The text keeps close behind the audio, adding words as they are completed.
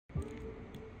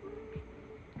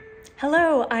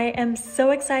Hello, I am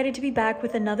so excited to be back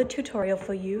with another tutorial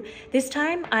for you. This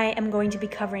time I am going to be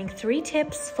covering 3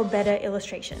 tips for better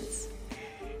illustrations.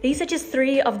 These are just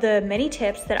 3 of the many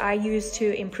tips that I use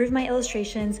to improve my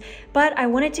illustrations, but I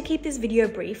wanted to keep this video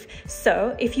brief,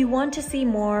 so if you want to see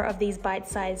more of these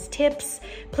bite-sized tips,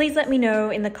 please let me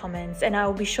know in the comments and I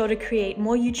will be sure to create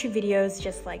more YouTube videos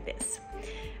just like this.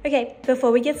 Okay,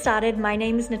 before we get started, my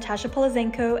name is Natasha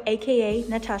Polazenko, aka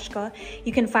Natashka.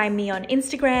 You can find me on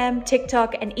Instagram,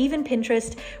 TikTok, and even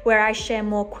Pinterest, where I share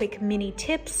more quick mini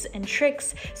tips and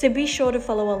tricks, so be sure to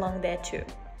follow along there too.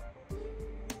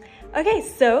 Okay,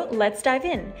 so let's dive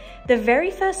in. The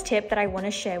very first tip that I want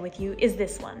to share with you is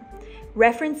this one.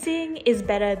 Referencing is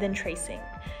better than tracing.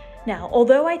 Now,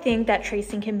 although I think that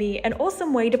tracing can be an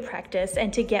awesome way to practice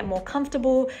and to get more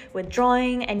comfortable with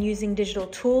drawing and using digital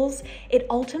tools, it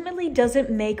ultimately doesn't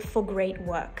make for great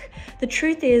work. The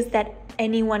truth is that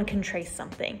anyone can trace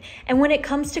something. And when it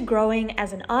comes to growing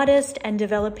as an artist and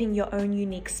developing your own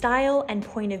unique style and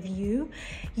point of view,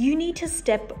 you need to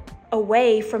step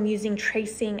away from using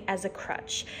tracing as a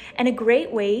crutch. And a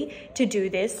great way to do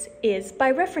this is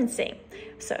by referencing.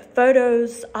 So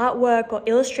photos, artwork, or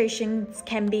illustrations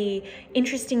can be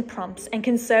interesting prompts and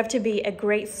can serve to be a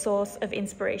great source of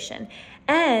inspiration.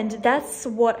 And that's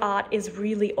what art is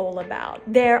really all about.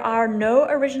 There are no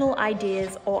original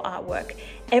ideas or artwork.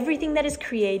 Everything that is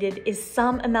created is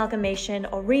some amalgamation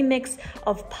or remix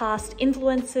of past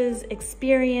influences,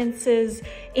 experiences,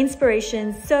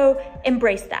 inspirations, so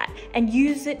embrace that and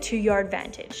use it to your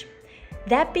advantage.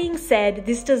 That being said,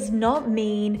 this does not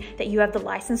mean that you have the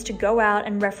license to go out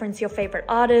and reference your favorite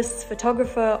artist,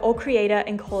 photographer, or creator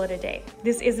and call it a day.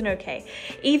 This isn't okay.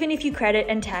 Even if you credit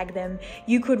and tag them,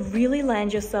 you could really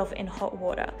land yourself in hot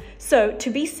water. So to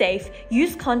be safe,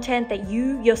 use content that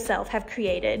you yourself have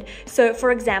created. So for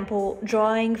example,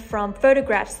 drawing from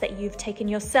photographs that you've taken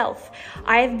yourself.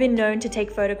 I have been known to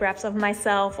take photographs of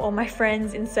myself or my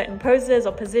friends in certain poses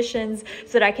or positions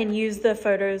so that I can use the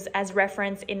photos as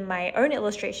reference in my own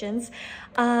illustrations.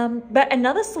 But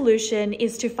another solution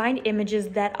is to find images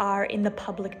that are in the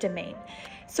public domain.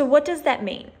 So what does that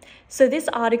mean? So this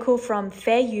article from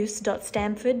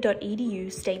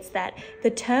fairuse.stanford.edu states that the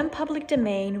term public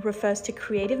domain refers to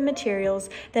creative materials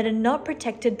that are not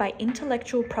protected by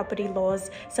intellectual property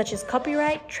laws such as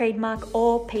copyright, trademark,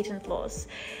 or patent laws.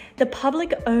 The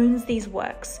public owns these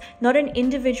works, not an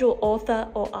individual author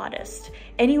or artist.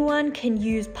 Anyone can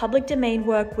use public domain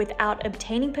work without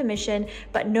obtaining permission,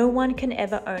 but no one can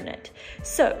ever own it.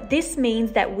 So this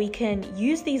means that we can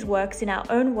use these works in our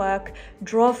own work,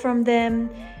 draw from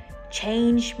them,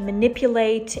 change,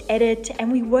 manipulate, edit,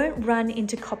 and we won't run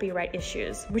into copyright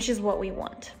issues, which is what we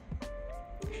want.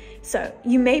 So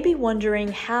you may be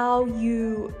wondering how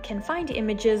you can find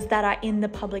images that are in the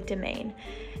public domain.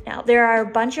 Now, there are a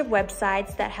bunch of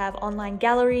websites that have online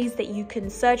galleries that you can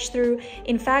search through.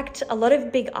 In fact, a lot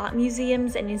of big art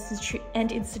museums and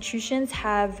institutions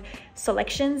have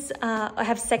sections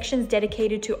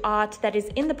dedicated to art that is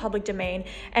in the public domain,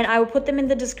 and I will put them in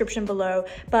the description below.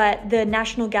 But the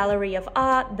National Gallery of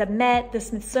Art, the Met, the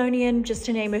Smithsonian, just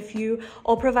to name a few,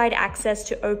 all provide access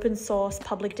to open source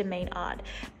public domain art.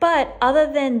 But other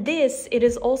than this, it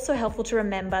is also helpful to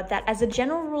remember that as a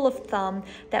general rule of thumb,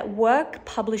 that work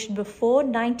published before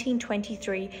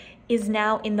 1923 is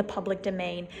now in the public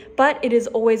domain, but it is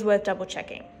always worth double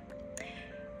checking.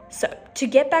 So to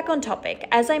get back on topic,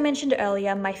 as I mentioned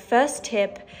earlier, my first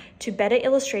tip to better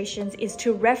illustrations is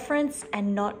to reference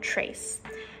and not trace.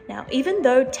 Now, even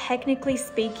though technically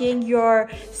speaking, you're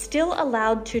still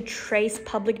allowed to trace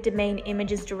public domain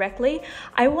images directly,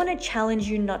 I want to challenge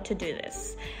you not to do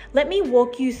this. Let me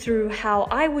walk you through how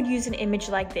I would use an image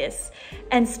like this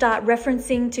and start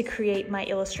referencing to create my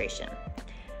illustration.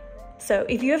 So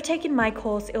if you have taken my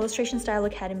course, Illustration Style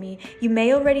Academy, you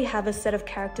may already have a set of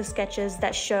character sketches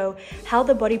that show how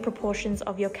the body proportions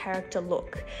of your character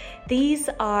look. These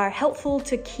are helpful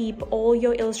to keep all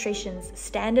your illustrations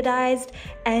standardized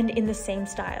and in the same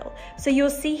style. So you'll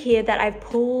see here that I've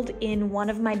pulled in one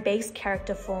of my base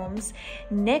character forms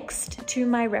next to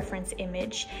my reference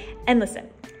image. And listen,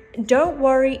 don't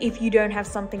worry if you don't have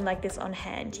something like this on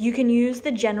hand. You can use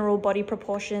the general body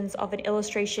proportions of an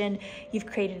illustration you've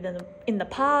created in the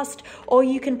past, or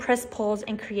you can press pause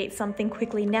and create something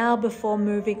quickly now before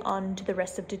moving on to the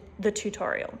rest of the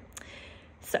tutorial.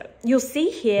 So you'll see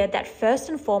here that first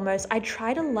and foremost, I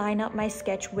try to line up my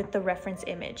sketch with the reference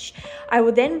image. I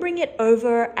will then bring it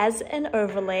over as an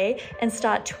overlay and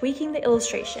start tweaking the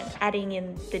illustration, adding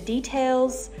in the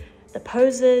details, the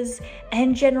poses,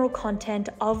 and general content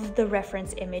of the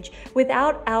reference image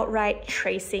without outright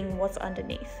tracing what's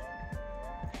underneath.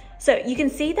 So you can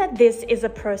see that this is a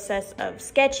process of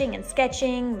sketching and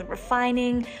sketching,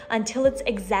 refining, until it's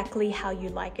exactly how you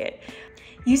like it.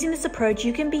 Using this approach,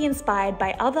 you can be inspired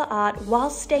by other art while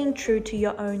staying true to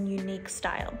your own unique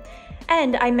style.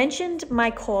 And I mentioned my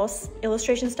course,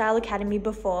 Illustration Style Academy,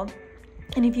 before,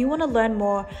 and if you want to learn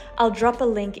more, I'll drop a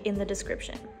link in the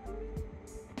description.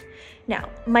 Now,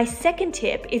 my second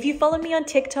tip, if you follow me on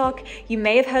TikTok, you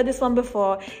may have heard this one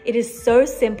before. It is so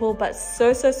simple, but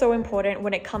so important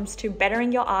when it comes to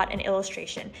bettering your art and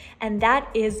illustration, and that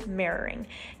is mirroring.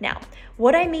 Now,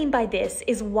 what I mean by this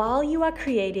is while you are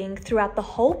creating, throughout the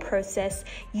whole process,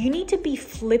 you need to be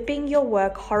flipping your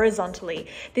work horizontally.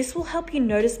 This will help you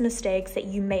notice mistakes that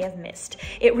you may have missed.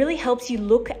 It really helps you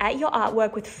look at your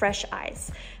artwork with fresh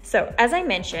eyes. So, as I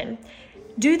mentioned,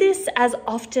 do this as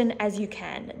often as you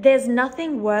can. There's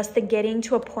nothing worse than getting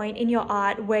to a point in your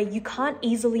art where you can't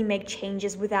easily make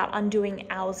changes without undoing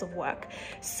hours of work.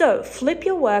 So flip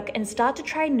your work and start to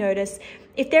try and notice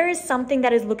if there is something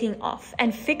that is looking off,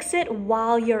 and fix it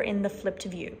while you're in the flipped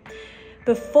view,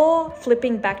 before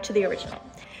flipping back to the original.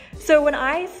 So when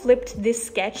I flipped this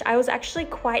sketch, I was actually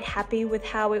quite happy with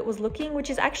how it was looking, which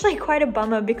is actually quite a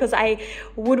bummer because I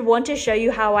would want to show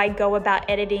you how I go about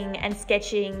editing and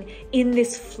sketching in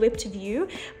this flipped view.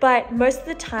 But most of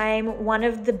the time, one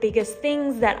of the biggest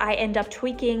things that I end up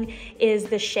tweaking is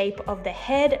the shape of the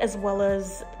head as well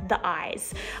as the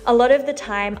eyes. A lot of the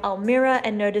time I'll mirror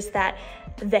and notice that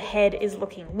the head is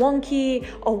looking wonky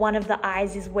or one of the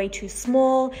eyes is way too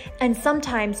small. And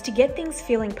sometimes to get things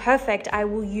feeling perfect, I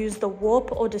will use the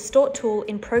warp or distort tool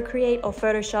in Procreate or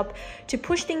Photoshop to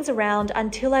push things around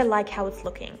until I like how it's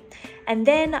looking. And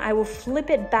then I will flip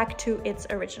it back to its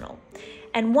original.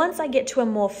 And once I get to a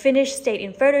more finished state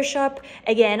in Photoshop,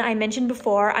 again, I mentioned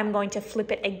before, I'm going to flip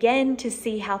it again to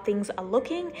see how things are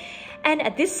looking. And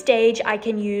at this stage, I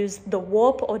can use the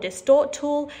warp or distort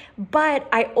tool, but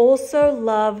I also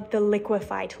love the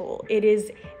liquefy tool. It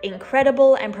is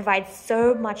incredible and provides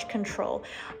so much control.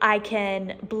 I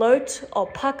can bloat or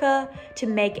pucker to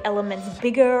make elements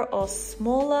bigger or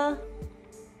smaller,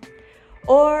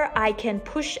 or I can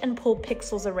push and pull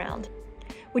pixels around,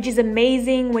 which is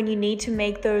amazing when you need to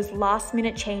make those last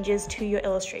minute changes to your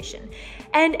illustration.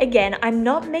 And again, I'm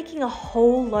not making a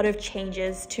whole lot of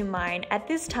changes to mine at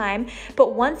this time,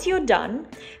 but once you're done,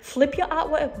 flip your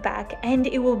artwork back and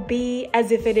it will be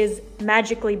as if it is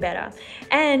magically better.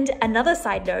 And another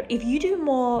side note, if you do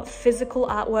more physical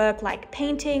artwork like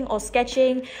painting or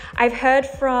sketching, I've heard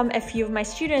from a few of my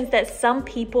students that some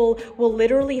people will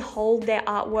literally hold their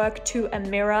artwork to a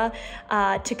mirror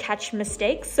to catch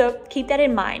mistakes. So keep that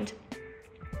in mind.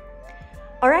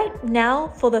 All right, now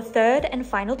for the third and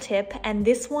final tip, and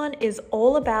this one is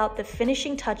all about the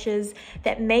finishing touches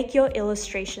that make your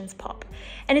illustrations pop.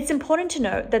 And it's important to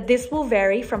note that this will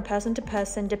vary from person to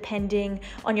person depending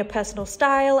on your personal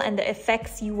style and the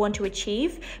effects you want to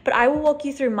achieve, but I will walk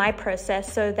you through my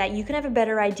process so that you can have a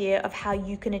better idea of how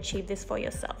you can achieve this for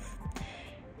yourself.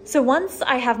 So once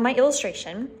I have my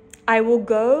illustration, I will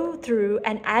go through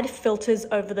and add filters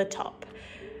over the top.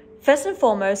 First and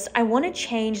foremost, I want to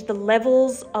change the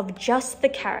levels of just the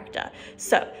character.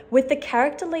 So with the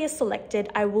character layer selected,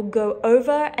 I will go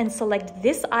over and select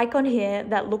this icon here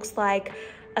that looks like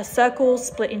a circle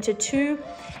split into two,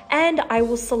 and I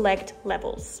will select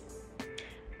levels.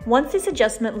 Once this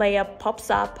adjustment layer pops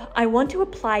up, I want to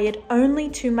apply it only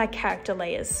to my character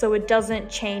layers so it doesn't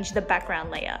change the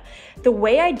background layer. The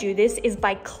way I do this is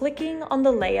by clicking on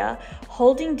the layer,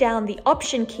 holding down the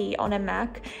Option key on a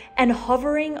Mac, and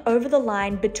hovering over the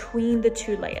line between the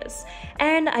two layers.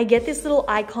 And I get this little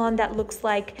icon that looks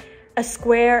like a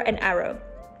square and arrow.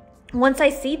 Once I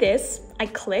see this, I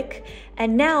click,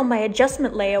 and now my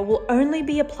adjustment layer will only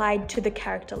be applied to the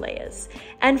character layers.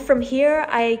 And from here,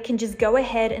 I can just go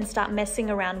ahead and start messing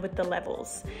around with the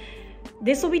levels.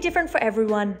 This will be different for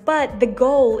everyone, but the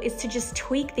goal is to just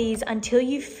tweak these until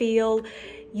you feel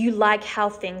you like how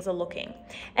things are looking.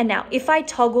 And now, if I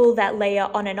toggle that layer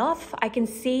on and off, I can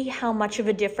see how much of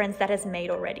a difference that has made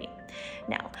already.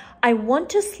 Now, I want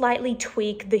to slightly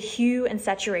tweak the hue and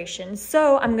saturation,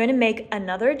 so I'm going to make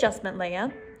another adjustment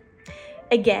layer.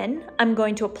 Again, I'm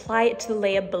going to apply it to the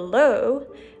layer below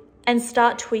and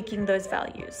start tweaking those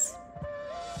values.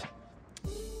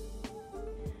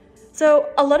 So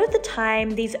a lot of the time,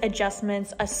 these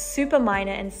adjustments are super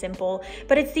minor and simple,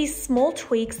 but it's these small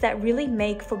tweaks that really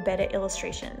make for better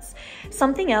illustrations.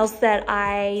 Something else that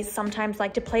I sometimes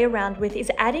like to play around with is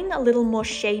adding a little more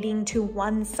shading to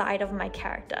one side of my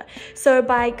character. So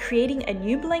by creating a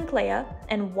new blank layer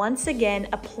and once again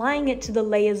applying it to the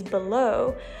layers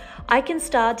below, I can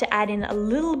start to add in a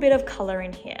little bit of color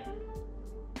in here.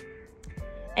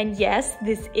 And yes,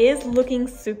 this is looking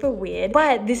super weird,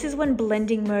 but this is when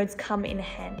blending modes come in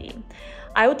handy.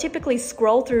 I will typically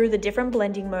scroll through the different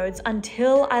blending modes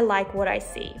until I like what I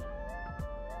see.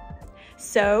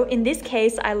 So in this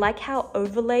case, I like how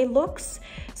overlay looks,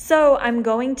 so I'm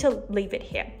going to leave it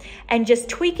here and just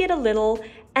tweak it a little.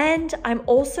 And I'm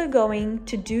also going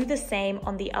to do the same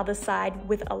on the other side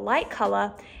with a light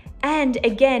color, and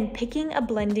again, picking a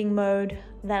blending mode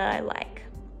that I like.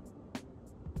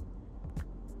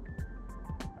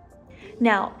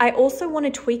 Now, I also want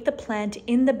to tweak the plant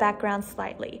in the background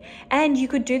slightly, and you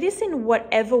could do this in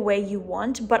whatever way you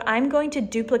want, but I'm going to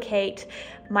duplicate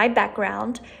my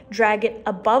background, drag it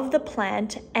above the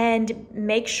plant, and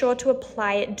make sure to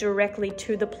apply it directly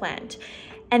to the plant.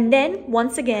 And then,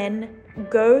 once again,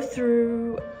 go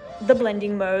through the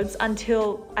blending modes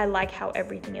until I like how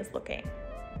everything is looking.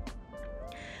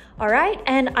 All right,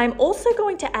 and I'm also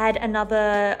going to add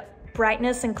another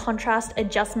brightness and contrast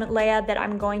adjustment layer that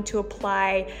I'm going to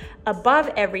apply above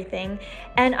everything.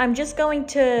 And I'm just going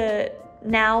to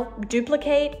now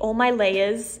duplicate all my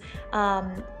layers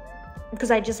because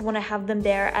I just want to have them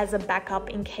there as a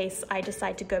backup in case I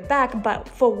decide to go back. But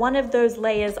for one of those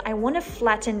layers, I want to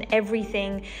flatten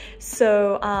everything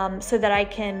so that I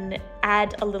can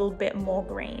add a little bit more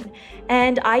green.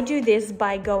 And I do this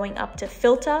by going up to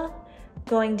filter,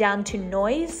 going down to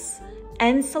noise,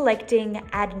 and selecting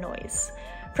add noise.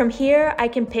 From here, I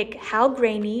can pick how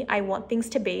grainy I want things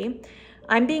to be.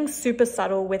 I'm being super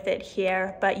subtle with it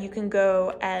here, but you can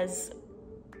go as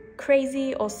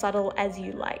crazy or subtle as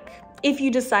you like, if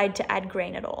you decide to add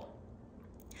grain at all.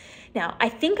 Now, I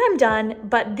think I'm done,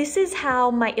 but this is how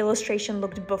my illustration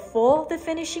looked before the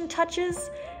finishing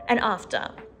touches and after.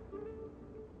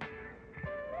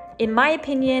 In my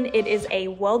opinion, it is a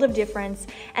world of difference,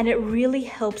 and it really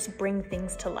helps bring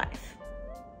things to life.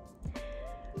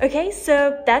 Okay,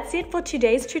 so that's it for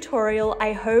today's tutorial.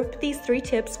 I hope these 3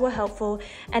 tips were helpful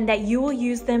and that you will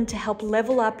use them to help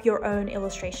level up your own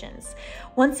illustrations.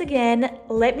 Once again,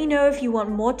 let me know if you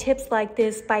want more tips like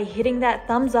this by hitting that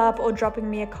thumbs up or dropping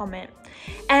me a comment.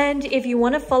 And if you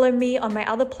want to follow me on my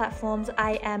other platforms,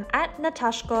 I am at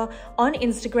Natashka on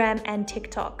Instagram and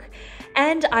TikTok.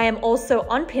 And I am also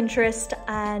on Pinterest,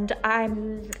 and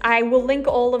I will link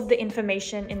all of the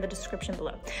information in the description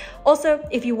below. Also,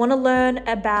 if you want to learn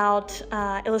about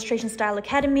Illustration Style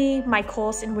Academy, my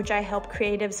course in which I help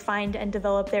creatives find and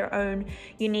develop their own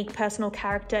unique personal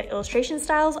character illustration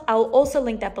styles, I'll also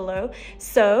link that below.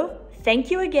 So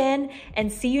thank you again, and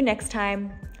see you next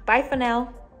time. Bye for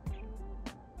now.